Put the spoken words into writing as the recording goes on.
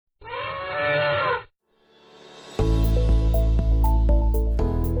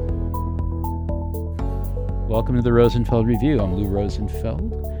welcome to the Rosenfeld Review. I'm Lou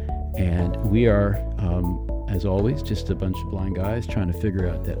Rosenfeld, and we are, as always, just a bunch of blind guys trying to figure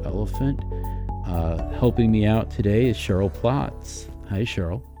out that elephant. Helping me out today is Cheryl Plotz. Hi,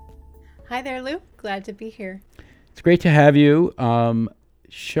 Cheryl. Hi there, Lou. Glad to be here. It's great to have you.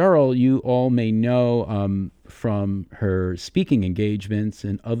 Cheryl, you all may know from her speaking engagements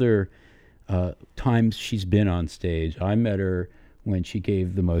and other times she's been on stage. I met her when she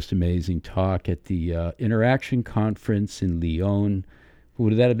gave the most amazing talk at the Interaction Conference in Lyon.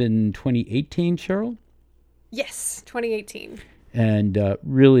 Would that have been 2018, Cheryl? Yes, 2018. And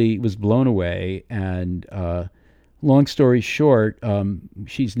really was blown away. And long story short,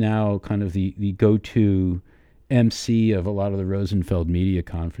 she's now kind of the go-to MC of a lot of the Rosenfeld media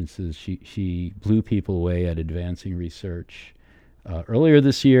conferences. She blew people away at Advancing Research earlier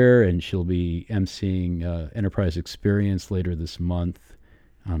this year, and she'll be emceeing Enterprise Experience later this month.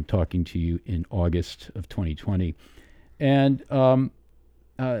 I'm talking to you in August of 2020. And,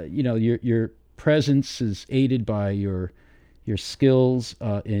 your presence is aided by your skills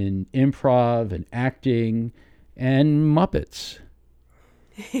in improv and acting and Muppets.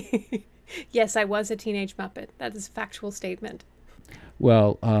 Yes, I was a teenage Muppet. That is a factual statement.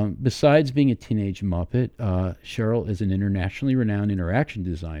 Well, besides being a teenage Muppet, Cheryl is an internationally renowned interaction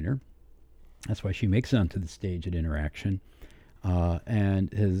designer. That's why she makes it onto the stage at Interaction,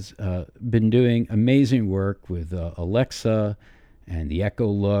 and has been doing amazing work with Alexa and the Echo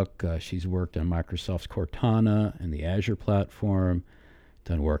Look. She's worked on Microsoft's Cortana and the Azure platform,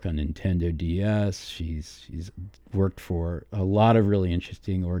 done work on Nintendo DS. She's worked for a lot of really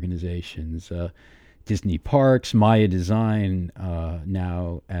interesting organizations. Disney Parks, Maya Design,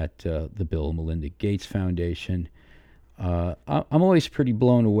 now at the Bill and Melinda Gates Foundation. I'm always pretty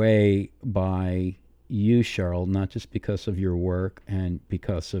blown away by you, Cheryl, not just because of your work and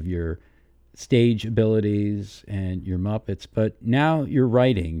because of your stage abilities and your Muppets, but now you're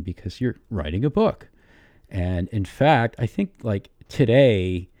writing because you're writing a book. And in fact, I think like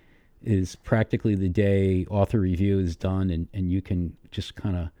today is practically the day author review is done, and you can just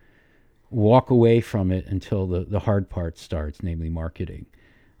kind of walk away from it until the hard part starts, namely marketing.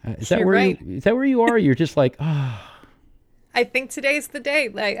 Is that where you are? You're just like, I think today's the day.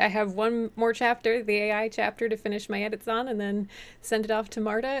 Like, I have one more chapter, the AI chapter, to finish my edits on, and then send it off to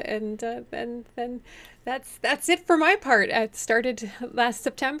Marta, and then that's it for my part. It started last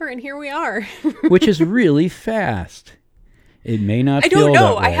September, and here we are. Which is really fast. It may not. I don't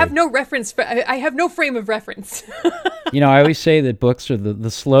know. I have no reference. I have no frame of reference. I always say that books are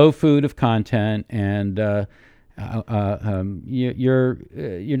the slow food of content, and you're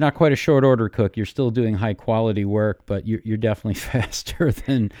not quite a short order cook. You're still doing high quality work, but you're definitely faster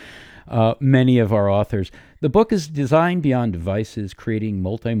than many of our authors. The book is Designed Beyond Devices, Creating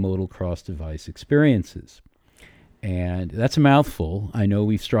Multimodal Cross-Device Experiences. And that's a mouthful. I know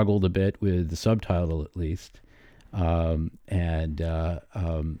we've struggled a bit with the subtitle, at least. I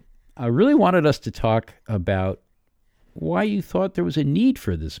really wanted us to talk about why you thought there was a need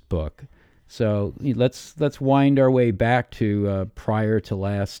for this book. So let's wind our way back to prior to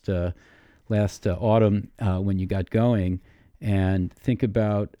last autumn when you got going, and think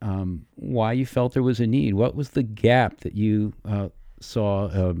about why you felt there was a need. What was the gap that you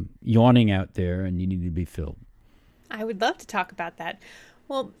saw yawning out there and needed to be filled? I would love to talk about that.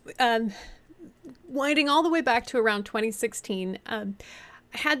 Well, winding all the way back to around 2016, I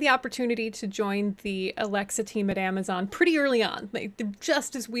had the opportunity to join the Alexa team at Amazon pretty early on, like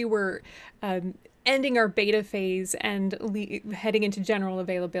just as we were ending our beta phase and heading into general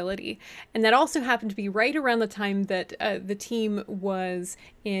availability. And that also happened to be right around the time that the team was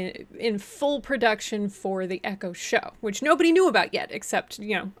in full production for the Echo Show, which nobody knew about yet except,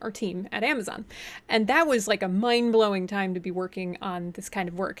 our team at Amazon. And that was like a mind-blowing time to be working on this kind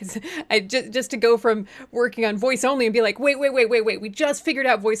of work. Because just to go from working on voice only and be like, wait, we just figured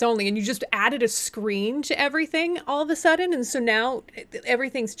out voice only, and you just added a screen to everything all of a sudden. And so now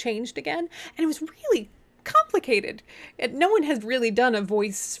everything's changed again. And it was really complicated. No one has really done a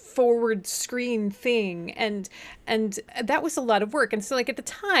voice forward screen thing, and that was a lot of work. And so, like, at the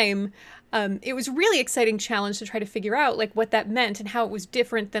time, it was a really exciting challenge to try to figure out like what that meant and how it was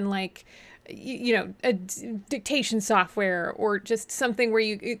different than like a dictation software or just something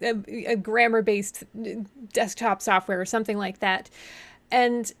where a grammar-based desktop software or something like that.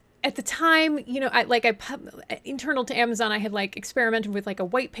 And at the time, internal to Amazon, I had like experimented with like a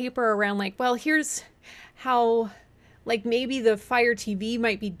white paper around like, well, here's how like maybe the Fire TV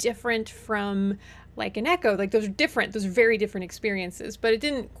might be different from like an Echo. Like those are different. Those are very different experiences. But it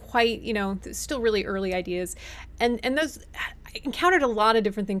didn't quite, still really early ideas, and those I encountered a lot of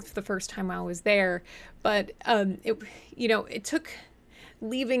different things for the first time while I was there. But it took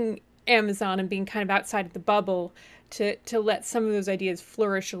leaving Amazon and being kind of outside of the bubble to let some of those ideas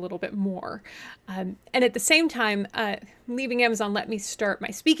flourish a little bit more. And at the same time, leaving Amazon let me start my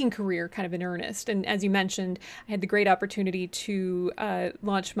speaking career kind of in earnest. And as you mentioned, I had the great opportunity to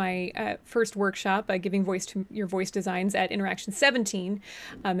launch my first workshop, Giving Voice to Your Voice Designs, at Interaction 17.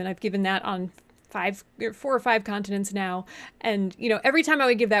 And I've given that on 4 or 5 continents now. And, every time I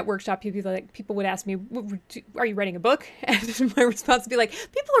would give that workshop, people would ask me, are you writing a book? And my response would be like,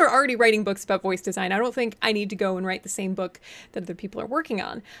 people are already writing books about voice design. I don't think I need to go and write the same book that other people are working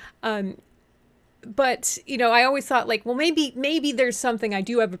on. But, I always thought like, well, maybe there's something I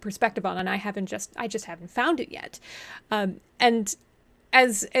do have a perspective on, and I just haven't found it yet. And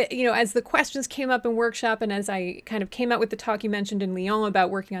as the questions came up in workshop, and as I kind of came out with the talk you mentioned in Lyon about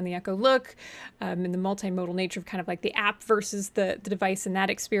working on the Echo Look, and the multimodal nature of kind of like the app versus the device in that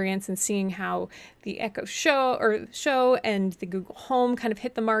experience, and seeing how the Echo Show and the Google Home kind of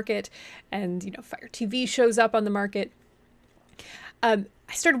hit the market, and Fire TV shows up on the market, I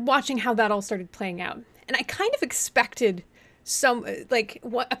started watching how that all started playing out, and I kind of expected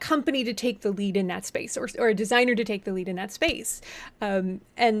a company to take the lead in that space, or a designer to take the lead in that space. And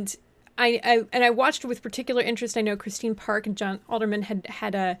I watched with particular interest. I know Christine Park and John Alderman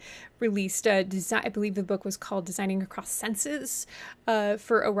had released a design. I believe the book was called Designing Across Senses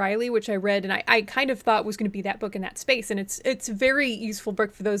for O'Reilly, which I read, and I kind of thought was going to be that book in that space. And it's a very useful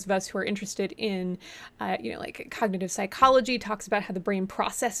book for those of us who are interested in, like cognitive psychology. Talks about how the brain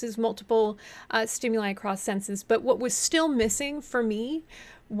processes multiple stimuli across senses. But what was still missing for me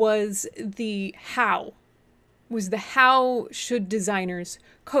was the how. How should designers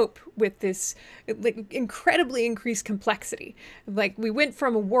cope with this incredibly increased complexity? Like, we went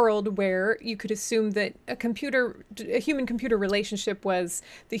from a world where you could assume that a human-computer relationship was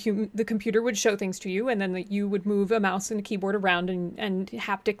the computer would show things to you, and then you would move a mouse and a keyboard around and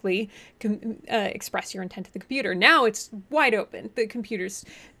haptically express your intent to the computer. Now it's wide open. The computer's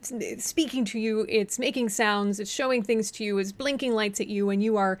speaking to you, it's making sounds, it's showing things to you, it's blinking lights at you, and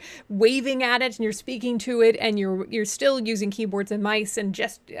you are waving at it, and you're speaking to it, and you're still using keyboards and mice and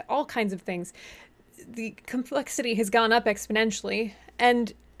just all kinds of things. The complexity has gone up exponentially,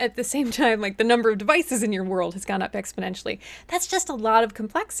 and at the same time, like, the number of devices in your world has gone up exponentially. That's just a lot of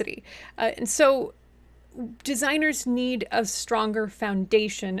complexity. And so designers need a stronger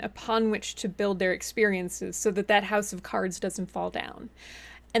foundation upon which to build their experiences so that house of cards doesn't fall down.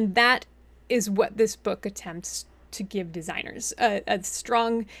 And that is what this book attempts to give designers, a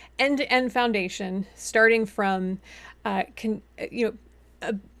strong end-to-end foundation, starting from a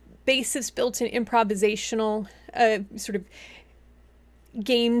basis built in improvisational sort of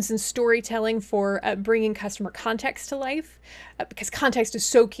games and storytelling for bringing customer context to life, because context is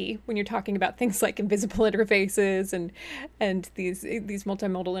so key when you're talking about things like invisible interfaces and these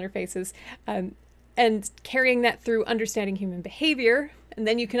multimodal interfaces, and carrying that through understanding human behavior, and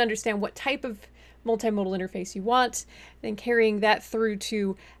then you can understand what type of multimodal interface you want, then carrying that through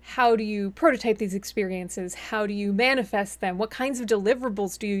to how do you prototype these experiences, how do you manifest them, what kinds of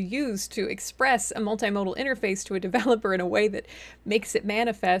deliverables do you use to express a multimodal interface to a developer in a way that makes it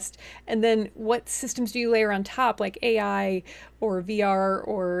manifest, and then what systems do you layer on top, like AI or VR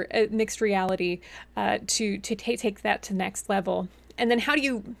or mixed reality, to take that to the next level, and then how do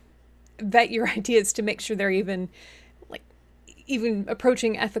you vet your ideas to make sure they're even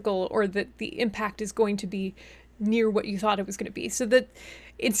approaching ethical, or that the impact is going to be near what you thought it was going to be. So that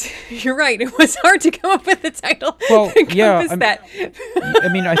you're right, it was hard to come up with the title. Well, yeah, I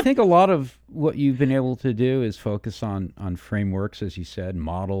mean, I think a lot of what you've been able to do is focus on frameworks, as you said,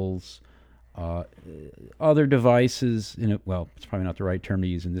 models, other devices, well, it's probably not the right term to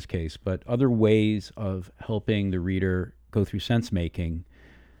use in this case, but other ways of helping the reader go through sense making,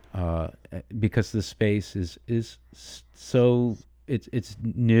 because the space is so it's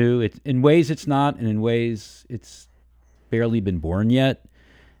new. It's in ways it's not, and in ways it's barely been born yet,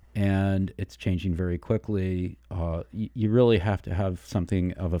 and it's changing very quickly. You really have to have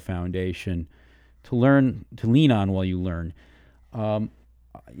something of a foundation to lean on while you learn. I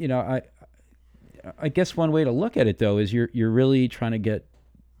guess one way to look at it, though, is you're really trying to get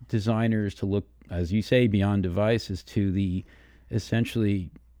designers to look, as you say, beyond devices to the essentially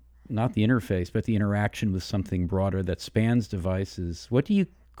not the interface, but the interaction with something broader that spans devices. What do you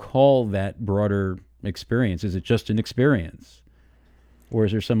call that broader experience? Is it just an experience? Or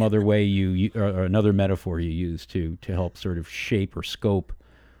is there some other way or another metaphor you use to help sort of shape or scope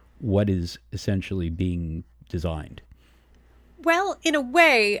what is essentially being designed. Well, in a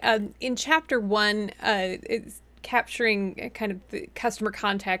way, in chapter one, it's capturing kind of the customer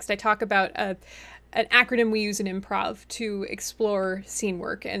context. I talk about an acronym we use in improv to explore scene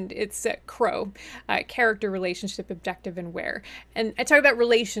work, and it's CROW, character, relationship, objective, and where. And I talk about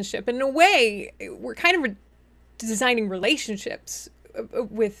relationship. In a way, we're kind of designing relationships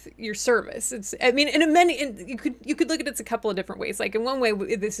with your service. It's, I mean, in a many, you could look at it a couple of different ways. Like in one way,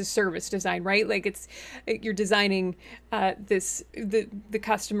 this is service design, right? Like it's, you're designing the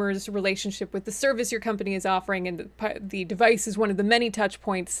customer's relationship with the service your company is offering, and the device is one of the many touch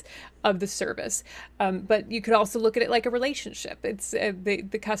points of the service. But you could also look at it like a relationship. It's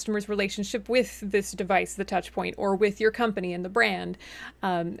the customer's relationship with this device, the touch point, or with your company and the brand,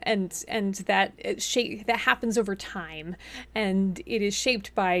 and that that happens over time, and it is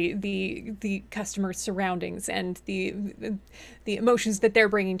shaped by the customer's surroundings and the emotions that they're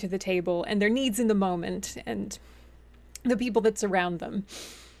bringing to the table and their needs in the moment and the people that surround them.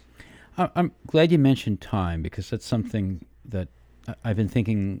 I'm glad you mentioned time, because that's something that I've been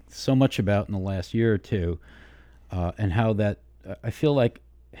thinking so much about in the last year or two, and how that I feel like,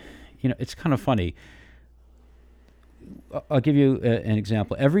 it's kind of funny. I'll give you an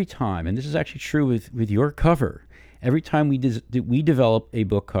example. Every time, and this is actually true with your cover, every time we develop a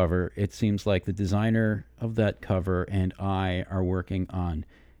book cover, it seems like the designer of that cover and I are working on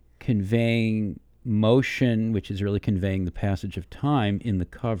conveying motion, which is really conveying the passage of time in the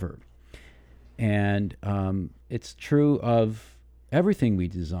cover. And it's true of everything we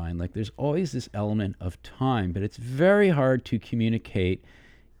design. Like there's always this element of time, but it's very hard to communicate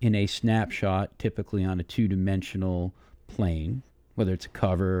in a snapshot, typically on a two-dimensional plane, whether it's a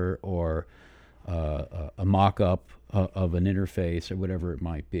cover or a mock-up of an interface or whatever it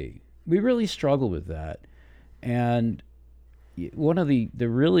might be. We really struggle with that. And one of the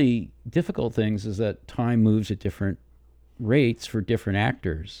really difficult things is that time moves at different rates for different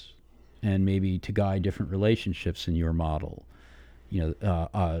actors, and maybe to guide different relationships in your model.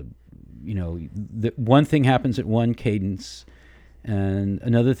 The one thing happens at one cadence, and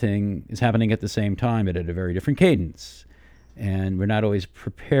another thing is happening at the same time, but at a very different cadence. And we're not always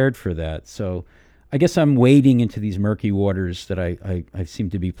prepared for that. So I guess I'm wading into these murky waters that I seem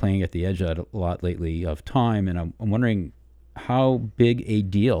to be playing at the edge of a lot lately of time. And I'm wondering how big a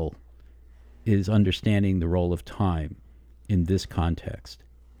deal is understanding the role of time in this context.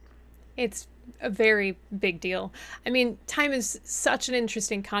 It's a very big deal. I mean, time is such an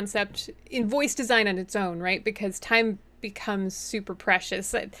interesting concept in voice design on its own, right? Because time becomes super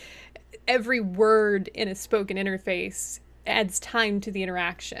precious. Every word in a spoken interface adds time to the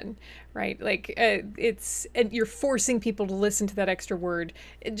interaction, right? Like and you're forcing people to listen to that extra word.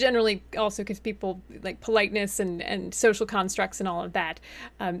 It generally also gives people like politeness and social constructs and all of that.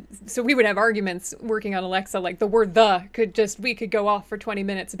 So we would have arguments working on Alexa, like the word we could go off for 20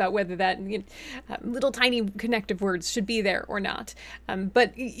 minutes about whether that little tiny connective words should be there or not.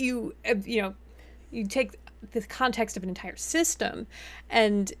 But you take the context of an entire system,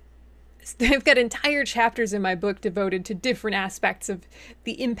 and I've got entire chapters in my book devoted to different aspects of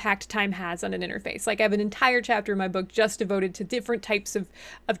the impact time has on an interface. Like I have an entire chapter in my book just devoted to different types of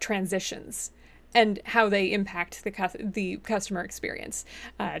transitions and how they impact the customer experience.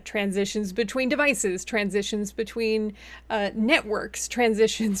 Transitions between devices, transitions between networks,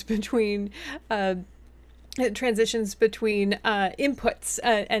 transitions between inputs,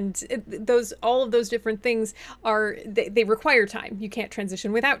 and all of those different things they require time. You can't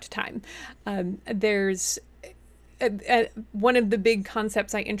transition without time. There's one of the big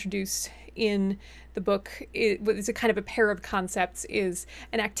concepts I introduce in the book is a kind of a pair of concepts, is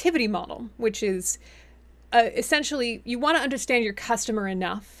an activity model, which is essentially you want to understand your customer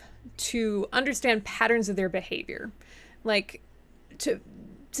enough to understand patterns of their behavior, like to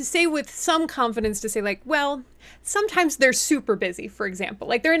say with some confidence, to say like, well, sometimes they're super busy, for example,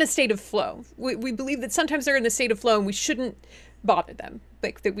 like they're in a state of flow. We believe that sometimes they're in a state of flow and we shouldn't bother them,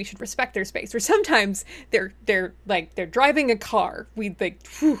 like that we should respect their space. Or sometimes they're driving a car.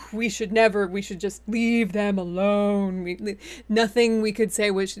 We should just leave them alone. Nothing we could say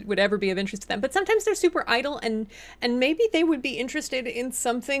would ever be of interest to them. But sometimes they're super idle, and maybe they would be interested in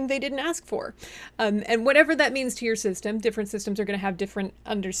something they didn't ask for. And whatever that means to your system, different systems are going to have different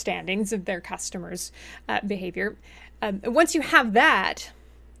understandings of their customers' behavior. And once you have that,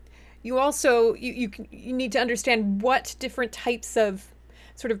 you also you need to understand what different types of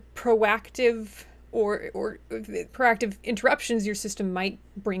sort of proactive or proactive interruptions your system might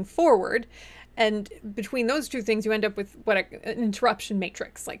bring forward. And between those two things, you end up with an interruption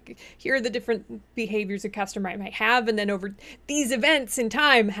matrix. Like, here are the different behaviors a customer might have, and then over these events in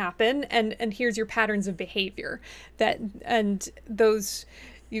time happen, and here's your patterns of behavior. And those,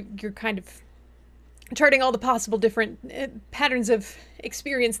 you're kind of charting all the possible different patterns of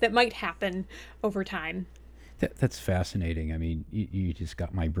experience that might happen over time. That's fascinating. I mean, you just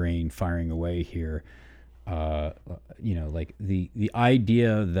got my brain firing away here. Like the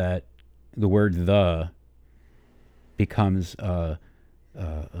idea that the word "the" becomes a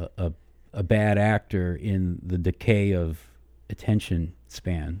bad actor in the decay of attention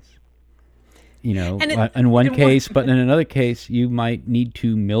spans. In one case, but in another case, you might need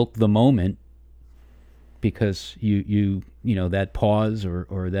to milk the moment because you that pause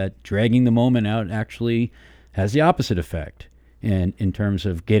or that dragging the moment out actually has the opposite effect, and in terms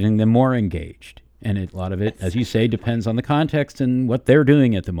of getting them more engaged. And a lot of it, as you say, depends on the context and what they're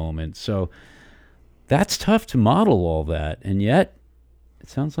doing at the moment. So that's tough to model all that. And yet, it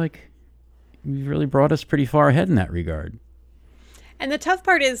sounds like you've really brought us pretty far ahead in that regard. And the tough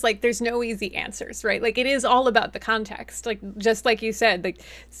part is, like, there's no easy answers, right? Like, it is all about the context. Like, just like you said, like,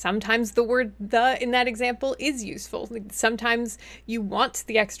 sometimes the word "the" in that example is useful. Like, sometimes you want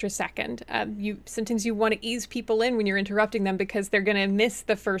the extra second. Sometimes you want to ease people in when you're interrupting them because they're going to miss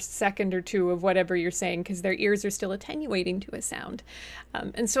the first second or two of whatever you're saying because their ears are still attenuating to a sound.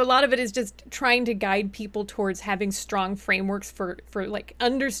 And so a lot of it is just trying to guide people towards having strong frameworks for like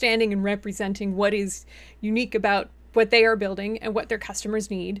understanding and representing what is unique about what they are building and what their customers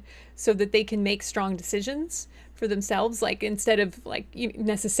need so that they can make strong decisions for themselves, like instead of like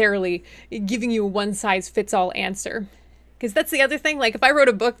necessarily giving you a one-size-fits-all answer. Because that's the other thing, like if I wrote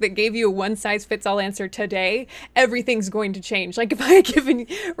a book that gave you a one-size-fits-all answer today, everything's going to change. Like if I had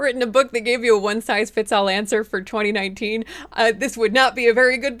written a book that gave you a one-size-fits-all answer for 2019, this would not be a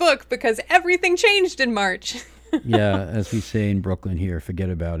very good book because everything changed in March. Yeah, as we say in Brooklyn here, forget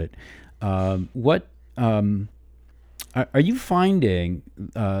about it. Are you finding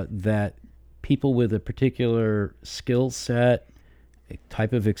that people with a particular skill set, a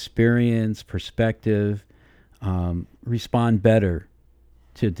type of experience, perspective, respond better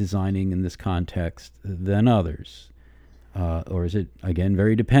to designing in this context than others? Or is it, again,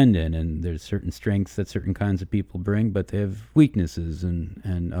 very dependent, and there's certain strengths that certain kinds of people bring, but they have weaknesses,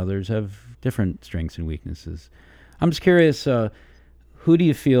 and others have different strengths and weaknesses? I'm just curious, who do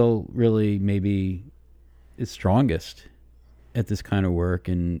you feel really maybe is strongest at this kind of work,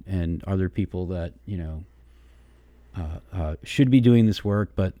 and are there people that should be doing this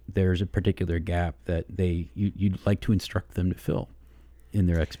work, but there's a particular gap that you'd like to instruct them to fill in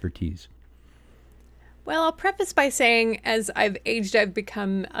their expertise? Well, I'll preface by saying, as I've aged, I've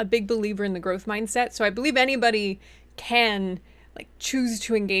become a big believer in the growth mindset. So I believe anybody can like choose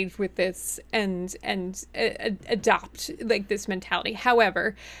to engage with this and adopt like this mentality.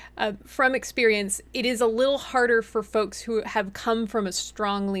 However, from experience, it is a little harder for folks who have come from a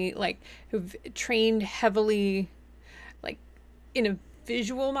strongly who've trained heavily like in a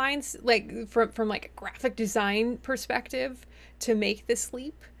visual minds, like from like a graphic design perspective, to make this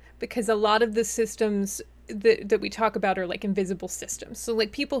leap, because a lot of the systems that we talk about are like invisible systems. So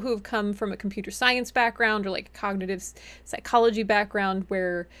like people who have come from a computer science background or like a cognitive psychology background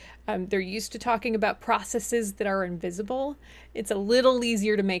where they're used to talking about processes that are invisible, it's a little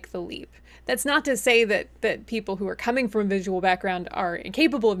easier to make the leap. That's not to say that people who are coming from a visual background are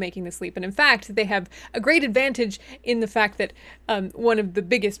incapable of making this leap. And in fact, they have a great advantage in the fact that one of the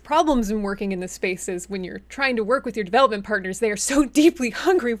biggest problems in working in this space is when you're trying to work with your development partners, they are so deeply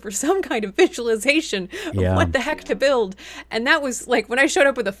hungry for some kind of visualization of what the heck to build. And that was like when I showed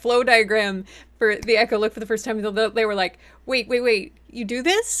up with a flow diagram for the Echo Look for the first time, they were like, wait, you do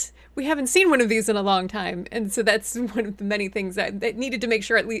this? We haven't seen one of these in a long time. And so that's one of the many things that needed to make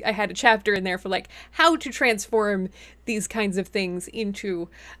sure at least I had a chapter in there for like how to transform these kinds of things into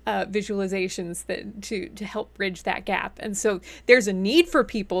visualizations that to help bridge that gap. And so there's a need for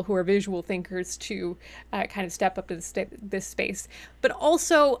people who are visual thinkers to kind of step up to this space. But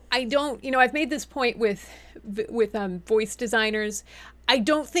also, I don't, I've made this point with voice designers. I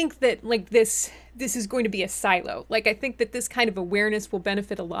don't think that like this is going to be a silo. Like I think that this kind of awareness will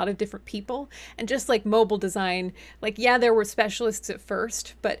benefit a lot of different people. And just like mobile design, like there were specialists at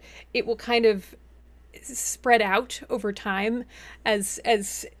first, but it will kind of spread out over time as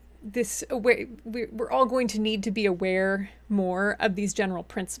this aware. We're all going to need to be aware more of these general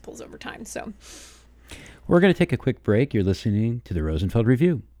principles over time. So we're going to take a quick break. You're listening to the Rosenfeld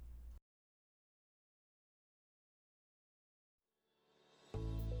Review.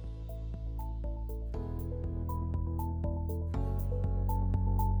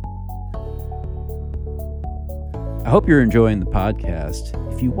 I hope you're enjoying the podcast.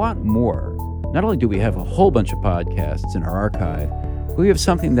 If you want more, not only do we have a whole bunch of podcasts in our archive, but we have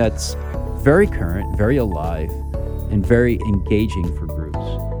something that's very current, very alive, and very engaging for groups,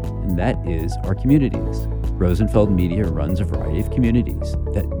 and that is our communities. Rosenfeld Media runs a variety of communities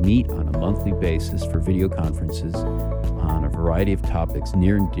that meet on a monthly basis for video conferences on a variety of topics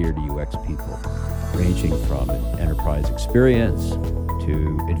near and dear to UX people, ranging from an enterprise experience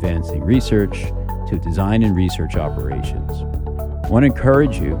to advancing research to design and research operations. I want to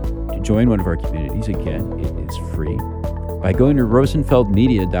encourage you to join one of our communities. Again, it is free by going to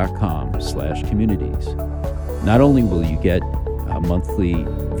rosenfeldmedia.com/communities. Not only will you get a monthly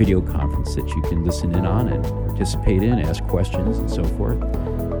video conference that you can listen in on and participate in, ask questions and so forth,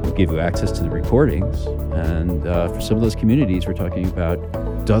 we'll give you access to the recordings. And for some of those communities, we're talking about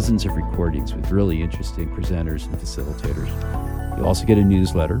dozens of recordings with really interesting presenters and facilitators. You'll also get a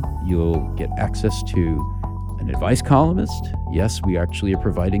newsletter. You'll get access to an advice columnist. Yes, we actually are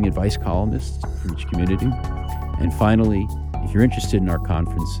providing advice columnists for each community. And finally, if you're interested in our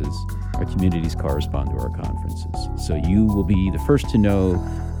conferences, our communities correspond to our conferences. So you will be the first to know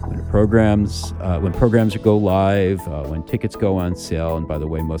when programs go live, when tickets go on sale, and by the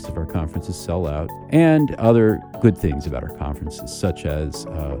way, most of our conferences sell out, and other good things about our conferences, such as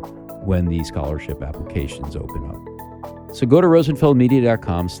when the scholarship applications open up. So go to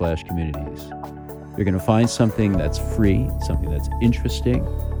rosenfeldmedia.com/communities. You're going to find something that's free, something that's interesting,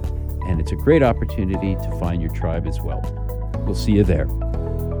 and it's a great opportunity to find your tribe as well. We'll see you there.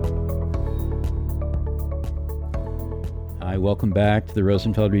 Hi, welcome back to the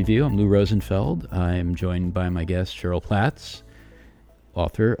Rosenfeld Review. I'm Lou Rosenfeld. I'm joined by my guest, Cheryl Platts,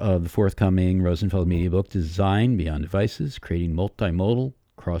 author of the forthcoming Rosenfeld Media book, Design Beyond Devices, Creating Multimodal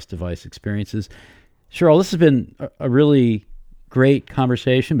Cross-Device Experiences. Cheryl, this has been a really great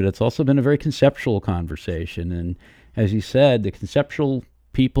conversation, but it's also been a very conceptual conversation. And as you said, the conceptual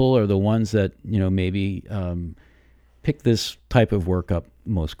people are the ones that, maybe pick this type of work up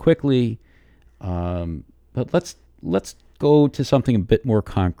most quickly. But let's go to something a bit more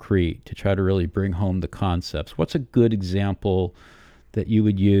concrete to try to really bring home the concepts. What's a good example that you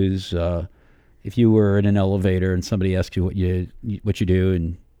would use if you were in an elevator and somebody asked you what you do,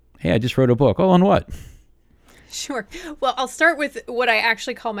 and hey, I just wrote a book. Oh, on what? Sure. Well, I'll start with what I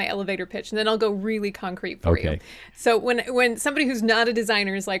actually call my elevator pitch, and then I'll go really concrete for you. So when somebody who's not a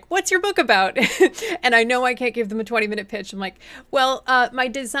designer is like, "What's your book about?" and I know I can't give them a 20-minute pitch, I'm like, "Well, my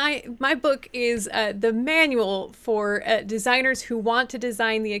book is the manual for designers who want to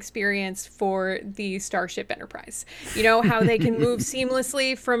design the experience for the Starship Enterprise. You know how they can move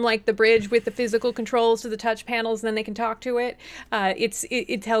seamlessly from like the bridge with the physical controls to the touch panels, and then they can talk to it.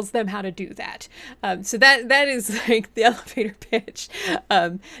 It tells them how to do that. So that is like the elevator pitch.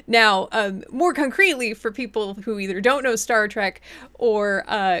 Now, more concretely, for people who either don't know Star Trek or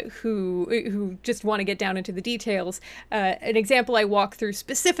who just want to get down into the details, an example I walk through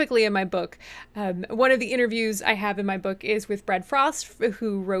specifically in my book. One of the interviews I have in my book is with Brad Frost,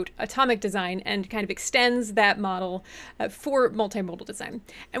 who wrote Atomic Design and kind of extends that model for multimodal design.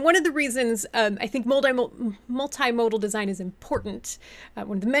 And one of the reasons I think multimodal design is important,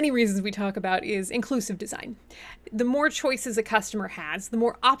 one of the many reasons we talk about, is inclusive design. The more choices a customer has, the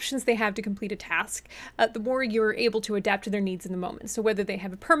more options they have to complete a task, the more you're able to adapt to their needs in the moment. So whether they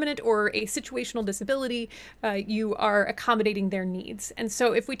have a permanent or a situational disability, you are accommodating their needs. And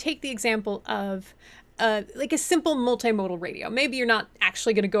so if we take the example of like a simple multimodal radio. Maybe you're not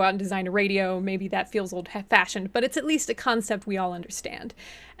actually going to go out and design a radio. Maybe that feels old-fashioned, but it's at least a concept we all understand.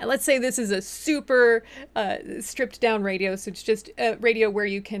 And let's say this is a super stripped-down radio. So it's just a radio where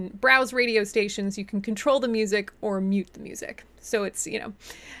you can browse radio stations, you can control the music or mute the music. So it's,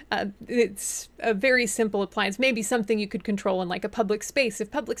 it's a very simple appliance. Maybe something you could control in like a public space if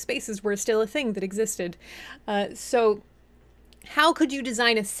public spaces were still a thing that existed. So how could you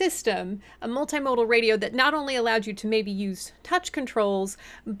design a system, a multimodal radio, that not only allowed you to maybe use touch controls,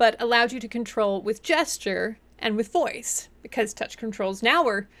 but allowed you to control with gesture and with voice? Because touch controls now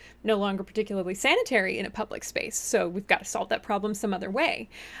are no longer particularly sanitary in a public space. So we've got to solve that problem some other way.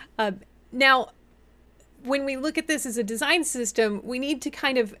 Now, when we look at this as a design system, we need to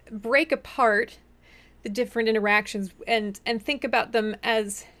kind of break apart the different interactions and think about them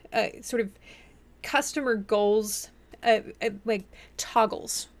as sort of customer goals, like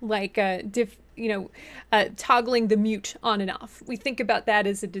toggles, like toggling the mute on and off. We think about that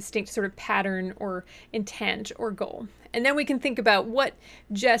as a distinct sort of pattern or intent or goal. And then we can think about what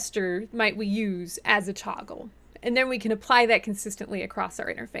gesture might we use as a toggle. And then we can apply that consistently across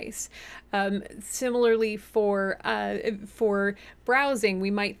our interface. Similarly, for browsing,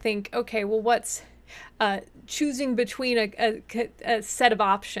 we might think, okay, well, what's choosing between a set of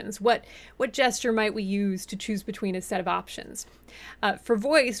options. What gesture might we use to choose between a set of options? For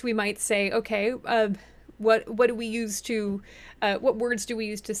voice, we might say, okay, what do we use to, what words do we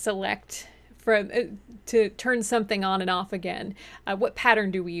use to select from to turn something on and off again? What pattern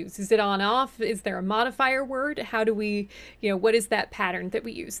do we use? Is it on off? Is there a modifier word? How do we, what is that pattern that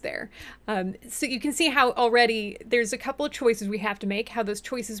we use there? So you can see how already there's a couple of choices we have to make, how those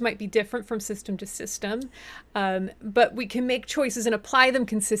choices might be different from system to system, but we can make choices and apply them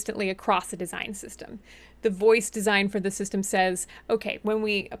consistently across a design system. The voice design for the system says, okay, when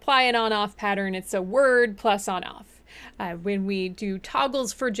we apply an on-off pattern, it's a word plus on-off. When we do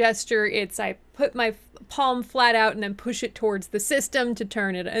toggles for gesture, it's I put my palm flat out and then push it towards the system to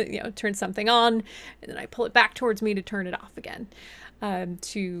turn it, turn something on, and then I pull it back towards me to turn it off again.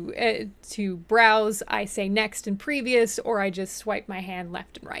 To browse, I say next and previous, or I just swipe my hand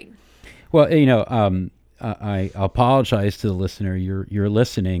left and right. Well, I apologize to the listener. You're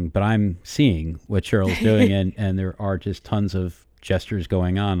listening, but I'm seeing what Cheryl's doing, and there are just tons of gestures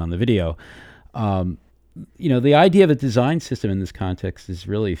going on the video. The idea of a design system in this context is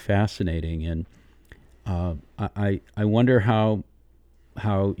really fascinating, and I wonder how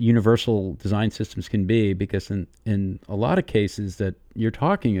universal design systems can be, because in a lot of cases that you're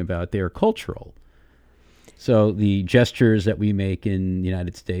talking about, they are cultural. So the gestures that we make in the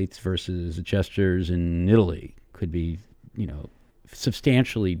United States versus the gestures in Italy could be,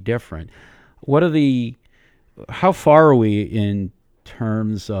 substantially different. How far are we in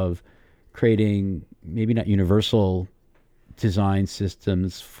terms of creating maybe not universal design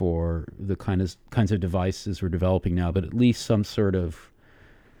systems for the kinds of devices we're developing now, but at least some sort of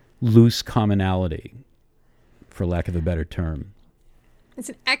loose commonality, for lack of a better term? It's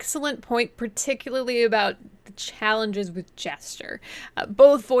an excellent point, particularly about the challenges with gesture.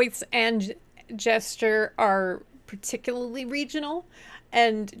 Both voice and gesture are particularly regional,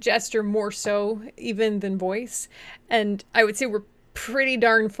 and gesture more so even than voice. And I would say we're pretty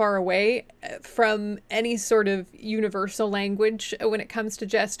darn far away from any sort of universal language when it comes to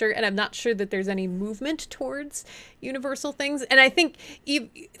gesture, and I'm not sure that there's any movement towards universal things. And I think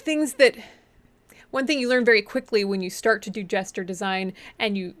one thing you learn very quickly when you start to do gesture design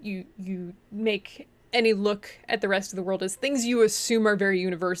and you make any look at the rest of the world is things you assume are very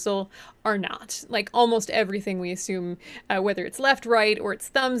universal are not. Like almost everything we assume, whether it's left, right, or it's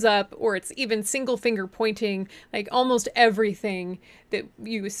thumbs up, or it's even single finger pointing, like almost everything that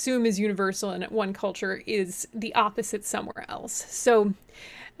you assume is universal in one culture is the opposite somewhere else. So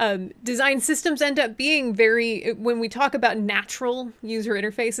design systems end up being when we talk about natural user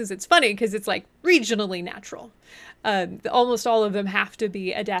interfaces, it's funny because it's like regionally natural. Almost all of them have to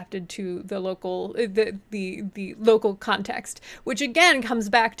be adapted to the local, the local context, which again comes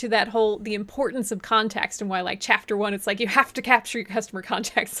back to the importance of context, and why like chapter 1, it's like you have to capture your customer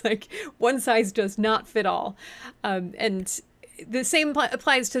context. Like one size does not fit all. And the same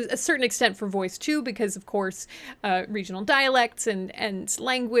applies to a certain extent for voice too, because of course, regional dialects and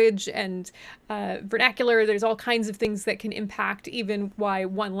language and vernacular, there's all kinds of things that can impact even why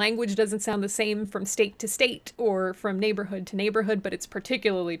one language doesn't sound the same from state to state or from neighborhood to neighborhood, but it's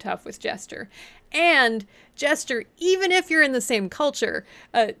particularly tough with gesture. And gesture, even if you're in the same culture,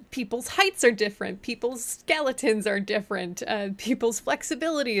 people's heights are different, people's skeletons are different, people's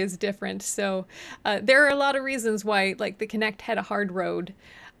flexibility is different. So there are a lot of reasons why like the Kinect had a hard road.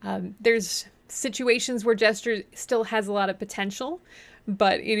 There's situations where gesture still has a lot of potential,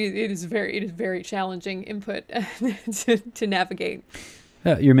 but it is very challenging input to navigate.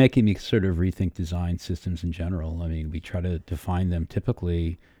 You're making me sort of rethink design systems in general. I mean, we try to define them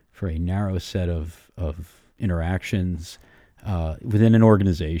typically for a narrow set of interactions within an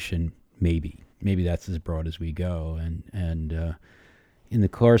organization. Maybe that's as broad as we go. And in the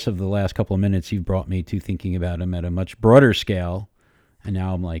course of the last couple of minutes, you've brought me to thinking about them at a much broader scale. And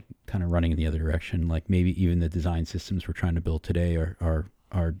now I'm like kind of running in the other direction. Like maybe even the design systems we're trying to build today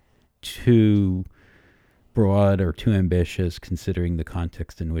are too broad or too ambitious, considering the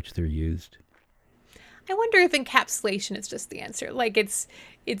context in which they're used. I wonder if encapsulation is just the answer. Like it's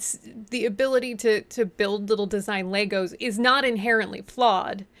the ability to build little design Legos is not inherently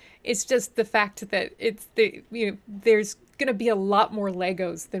flawed. It's just the fact that there's going to be a lot more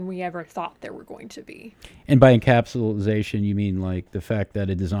Legos than we ever thought there were going to be. And by encapsulation, you mean like the fact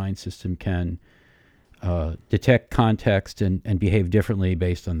that a design system can detect context and behave differently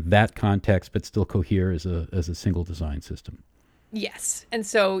based on that context, but still cohere as a single design system. Yes. And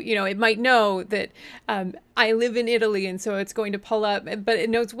so, it might know that I live in Italy, and so it's going to pull up, but it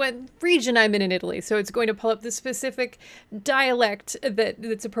knows what region I'm in Italy. So it's going to pull up the specific dialect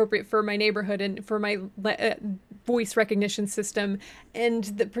that's appropriate for my neighborhood and for my voice recognition system, and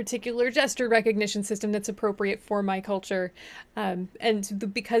the particular gesture recognition system that's appropriate for my culture.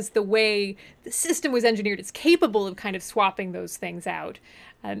 Because the way the system was engineered, it's capable of kind of swapping those things out.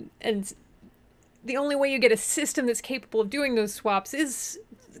 And the only way you get a system that's capable of doing those swaps is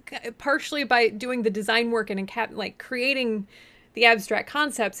partially by doing the design work and creating the abstract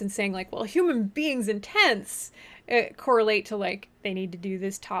concepts and saying well, human beings' intents correlate to they need to do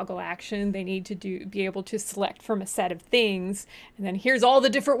this toggle action. They need to be able to select from a set of things. And then here's all the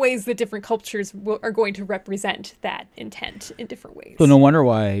different ways that different cultures are going to represent that intent in different ways. So no wonder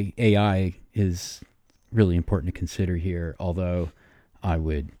why AI is really important to consider here, although I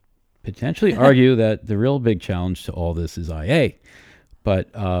would potentially argue that the real big challenge to all this is IA. But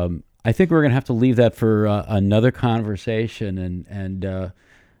I think we're going to have to leave that for another conversation. And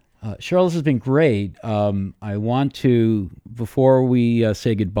Cheryl, this has been great. I want to, before we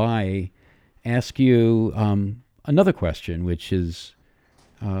say goodbye, ask you another question, which is,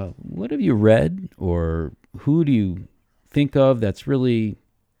 what have you read, or who do you think of that's really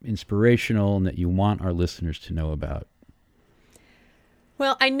inspirational and that you want our listeners to know about?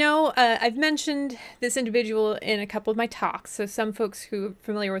 Well, I know I've mentioned this individual in a couple of my talks, so some folks who are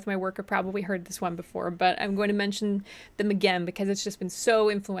familiar with my work have probably heard this one before, but I'm going to mention them again because it's just been so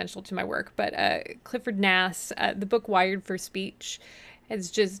influential to my work. But Clifford Nass, the book Wired for Speech,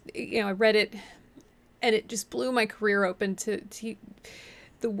 has just, I read it and it just blew my career open. The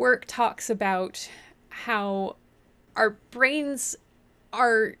work talks about how our brains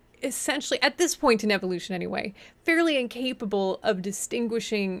are essentially, at this point in evolution anyway, fairly incapable of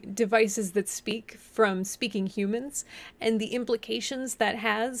distinguishing devices that speak from speaking humans, and the implications that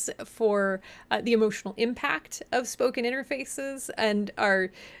has for the emotional impact of spoken interfaces and our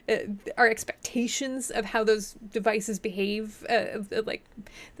expectations of how those devices behave, like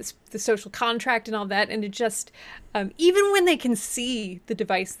the social contract and all that. And it just, even when they can see the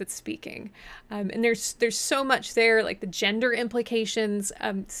device that's speaking, and there's so much there, like the gender implications.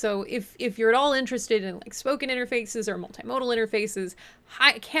 So if you're at all interested in spoken interfaces or multimodal interfaces,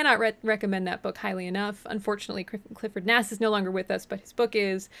 I cannot recommend that book highly enough. Unfortunately, Clifford Nass is no longer with us, but his book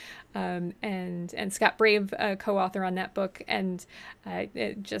is, and Scott Brave, co-author on that book, and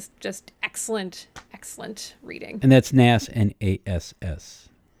just excellent reading. And that's Nass, N-A-S-S.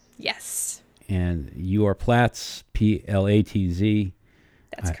 Yes. And you are Platz, P-L-A-T-Z.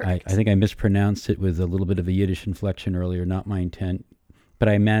 That's correct. I think I mispronounced it with a little bit of a Yiddish inflection earlier, not my intent, but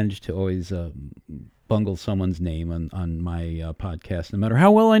I managed to always bungle someone's name on my podcast, no matter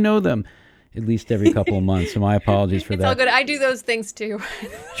how well I know them, at least every couple of months. So my apologies for that. It's all good. I do those things too.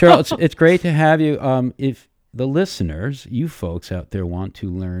 Cheryl, it's great to have you. If the listeners, you folks out there, want to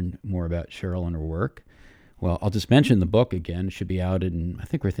learn more about Cheryl and her work, well, I'll just mention the book again. It should be out in, I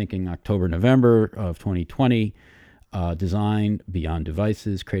think we're thinking October, November of 2020. Design Beyond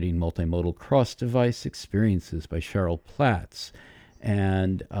Devices, Creating Multimodal Cross-Device Experiences by Cheryl Platz.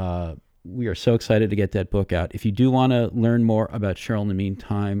 And we are so excited to get that book out. If you do want to learn more about Cheryl in the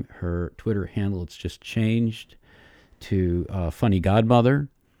meantime, her Twitter handle, it's just changed to Funny Godmother.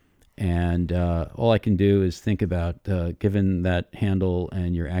 And all I can do is think about, given that handle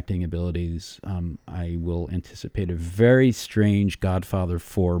and your acting abilities, I will anticipate a very strange Godfather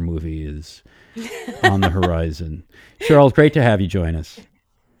 4 movie is on the horizon. Cheryl, it's great to have you join us.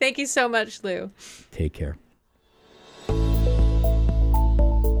 Thank you so much, Lou. Take care.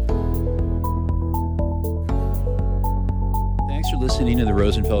 Thanks for listening to the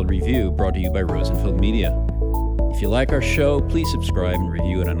Rosenfeld Review, brought to you by Rosenfeld Media. If you like our show, please subscribe and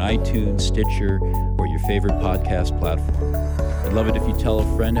review it on iTunes, Stitcher, or your favorite podcast platform. I'd love it if you tell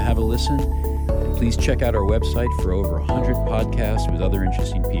a friend to have a listen. And please check out our website for over 100 podcasts with other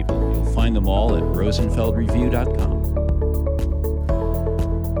interesting people. You'll find them all at rosenfeldreview.com.